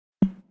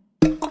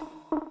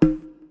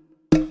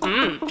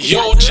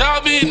Yo,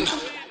 jamming,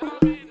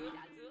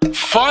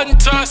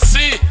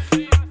 fantasy.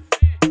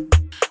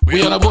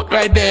 We on a boat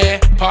right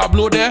there.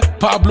 Pablo there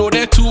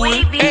too.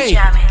 Hey,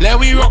 let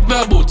we rock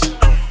the boat.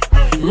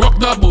 Rock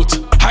the boat.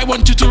 I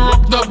want you to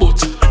rock the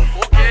boat.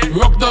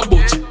 Rock the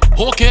boat.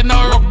 Okay,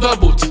 now rock the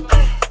boat.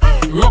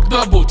 Rock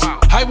the boat.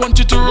 I want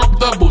you to rock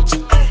the boat.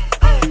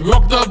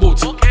 Rock the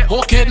boat.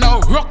 Okay,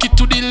 now rock it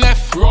to the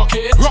left. Rock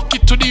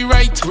it to the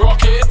right.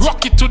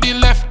 Rock it to the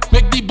left.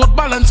 Make the boat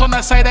balance on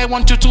the side. I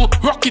want you to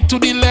rock it to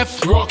the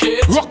left. Rock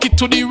it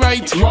to the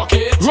right. Rock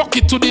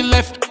it to the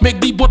left. Make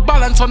the boat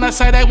balance on the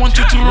side. I want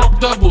you to rock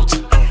the boat.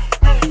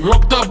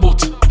 Rock the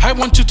boat. I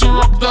want you to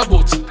rock the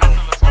boat.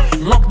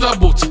 Rock the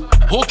boat.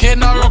 Okay,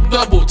 now rock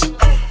the boat.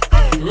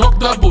 Rock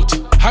the boat.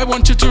 I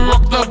want you to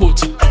rock the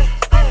boat.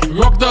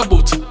 Rock the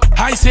boat.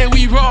 I say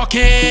we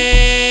rockin'.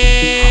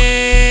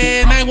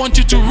 I want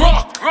you to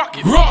rock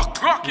it.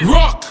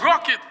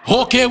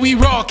 Okay, we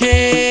rockin'.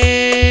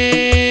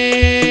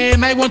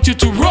 I want you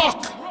to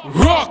rock.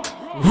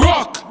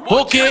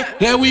 Okay,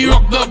 then we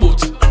rock the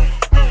boat.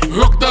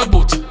 Rock the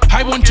boat.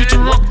 I want you to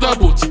rock the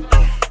boat.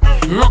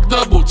 Rock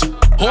the boat.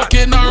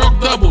 Okay, now rock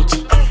the boat.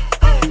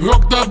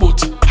 Rock the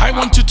boat. I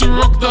want you to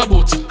rock the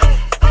boat.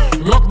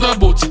 Rock the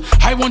boat.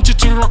 I want you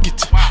to rock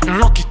it.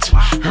 Rock it.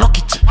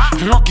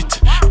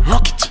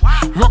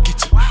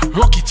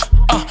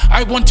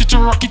 I want you to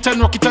rock it and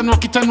rock it and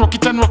rock it and rock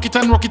it and rock it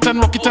and rock it and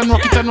rock it and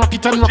rock it and rock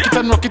it and rock it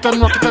and rock it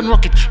and rock it and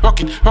rock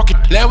it. Rock it.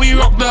 Let we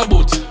rock the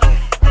boat.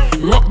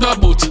 Rock the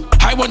boat.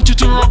 I want you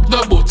to rock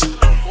the boat.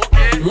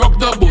 Rock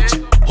the boat.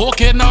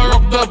 Okay, now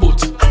rock the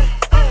boat.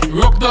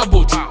 Rock the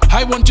boat.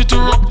 I want you to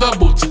rock the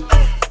boat.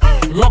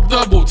 Rock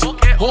the boat.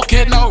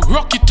 Okay, now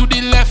rock it to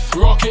the left.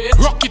 Rock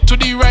it to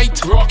the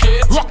right.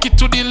 Rock it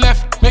to the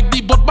left. Make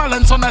the boat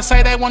balance on the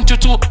side. I want you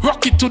to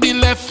rock it to the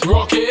left.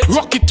 Rock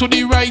it to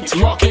the right.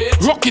 Rock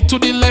it to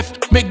the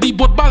left. Make the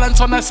boat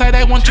balance on the side.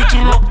 I want you to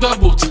rock the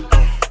boat.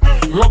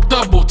 Rock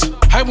the boat.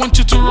 I want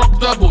you to rock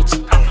the boat.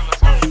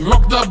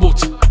 Rock the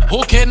boat.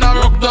 Okay, now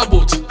rock the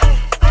boat.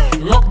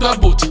 Rock the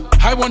boat.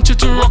 I want you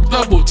to rock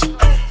the boat.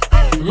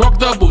 Rock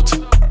the boat.